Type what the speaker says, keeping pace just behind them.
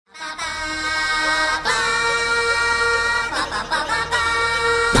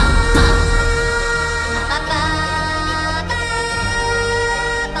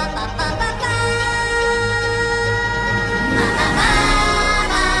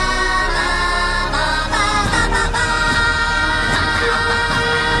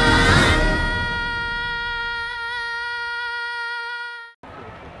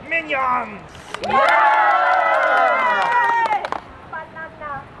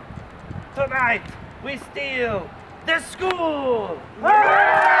Tonight, we steal the school!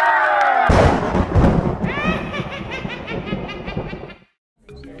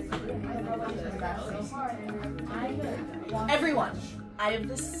 Everyone, I have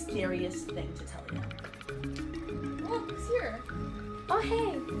the scariest thing to tell you. Look, who's here? Oh,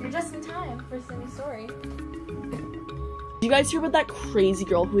 hey, you're just in time for Cindy's story. Did you guys hear about that crazy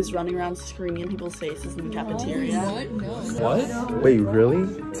girl who was running around screaming in people's faces in the cafeteria? What? No. What? Wait, really?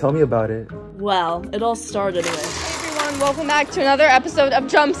 Tell me about it. Well, it all started with... Hey everyone, welcome back to another episode of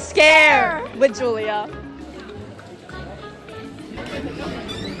Jump Scare with Julia.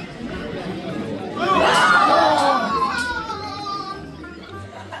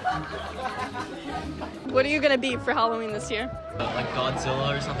 What are you gonna be for Halloween this year? Like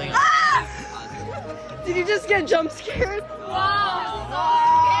Godzilla or something. Did you just get jump scared? Wow!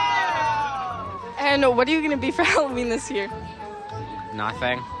 And what are you gonna be for Halloween this year?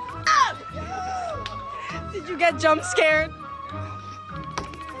 Nothing. Did you get jump scared?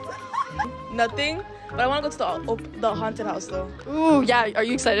 Nothing? But I want to go to the haunted house though. Ooh, yeah. Are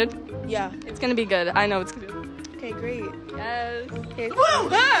you excited? Yeah. It's gonna be good. I know it's gonna be good. Okay, great. Yes. Okay.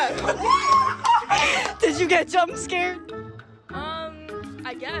 Did you get jump scared?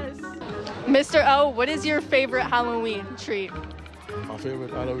 I guess. Mr. O, what is your favorite Halloween treat? My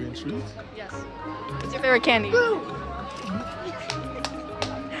favorite Halloween treat? Yes. What's your favorite candy?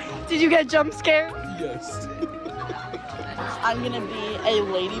 Did you get jump scared? Yes. I'm gonna be a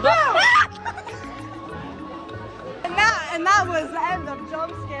ladybug. And that was the end of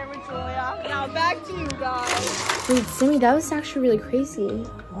Jump Scare with Julia. Now back to you guys. Wait, Sammy, that was actually really crazy.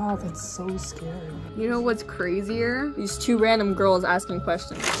 Wow, that's so scary. You know what's crazier? These two random girls asking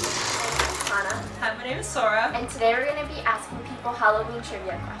questions. Anna. Hi, my name is Sora. And today we're going to be asking people Halloween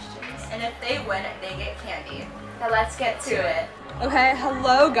trivia questions. And if they win, they get candy. Now let's get to it. Okay,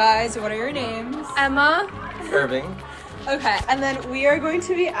 hello guys. What are your names? Emma. Irving. Okay, and then we are going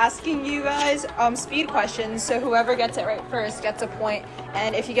to be asking you guys speed questions. So whoever gets it right first gets a point.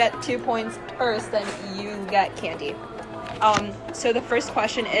 And if you get 2 points first, then you get candy. So the first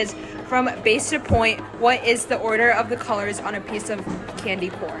question is, from base to point, what is the order of the colors on a piece of candy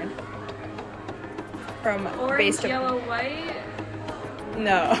corn? From Orange, base to yellow, white?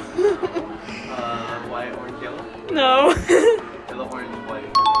 No. White, orange, yellow? No. Yellow, orange, white.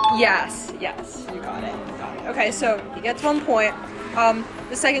 Yes, you got it. Okay, so he gets 1 point.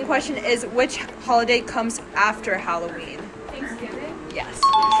 The second question is, which holiday comes after Halloween? Thanksgiving? Yes.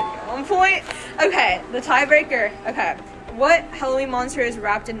 1 point. Okay, the tiebreaker. Okay, what Halloween monster is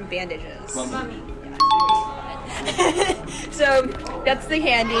wrapped in bandages? Mummy. So that's the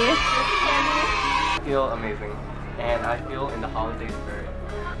candy. I feel amazing, and I feel in the holiday spirit.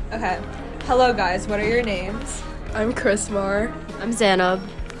 Okay. Hello guys, what are your names? I'm Chrismar. I'm Zainab.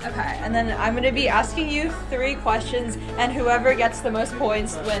 Okay, and then I'm going to be asking you 3 questions, and whoever gets the most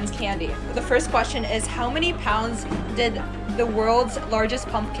points wins candy. The first question is, how many pounds did the world's largest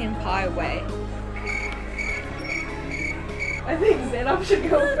pumpkin pie weigh? I think Zainab should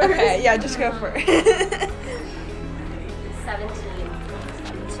go first. Okay, yeah, just go for it. 17.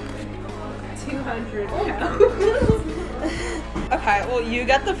 200 pounds. Okay, well you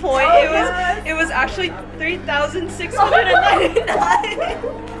got the point. It was actually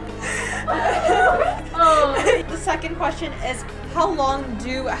 3,699. The second question is, how long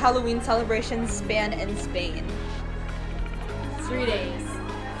do Halloween celebrations span in Spain? 3 days.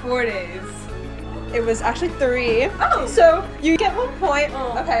 4 days. It was actually 3. Oh. So you get 1 point.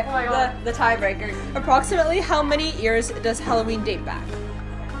 Oh. Okay, Oh my God. the tiebreaker. Approximately how many years does Halloween date back?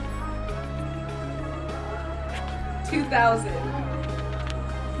 2,000.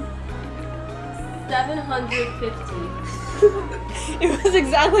 750. It was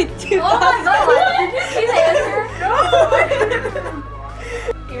exactly 2,000. Oh my god, did you see the answer?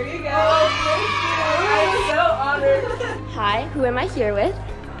 Here you go. I'm so honored. Hi, who am I here with?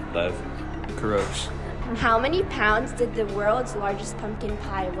 Lev. Kurosh. How many pounds did the world's largest pumpkin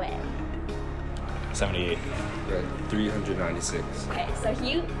pie weigh? 78. 396. Okay, so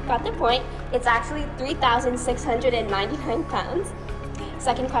you got the point. It's actually 3,699 pounds.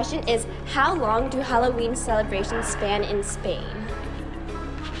 Second question is, how long do Halloween celebrations span in Spain?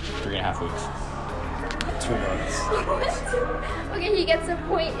 3.5 weeks. 2 months. Okay, he gets a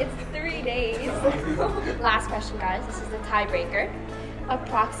point. It's 3 days. Last question, guys. This is the tiebreaker.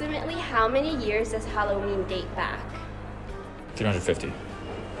 Approximately how many years does Halloween date back? 350.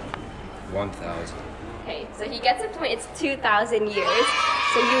 1,000. Okay, so he gets a point. It's 2,000 years.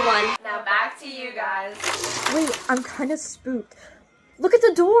 So you won. Now back to you guys. Wait, I'm kind of spooked. Look at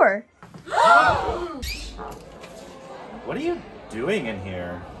the door! What are you doing in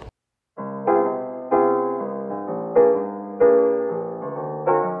here?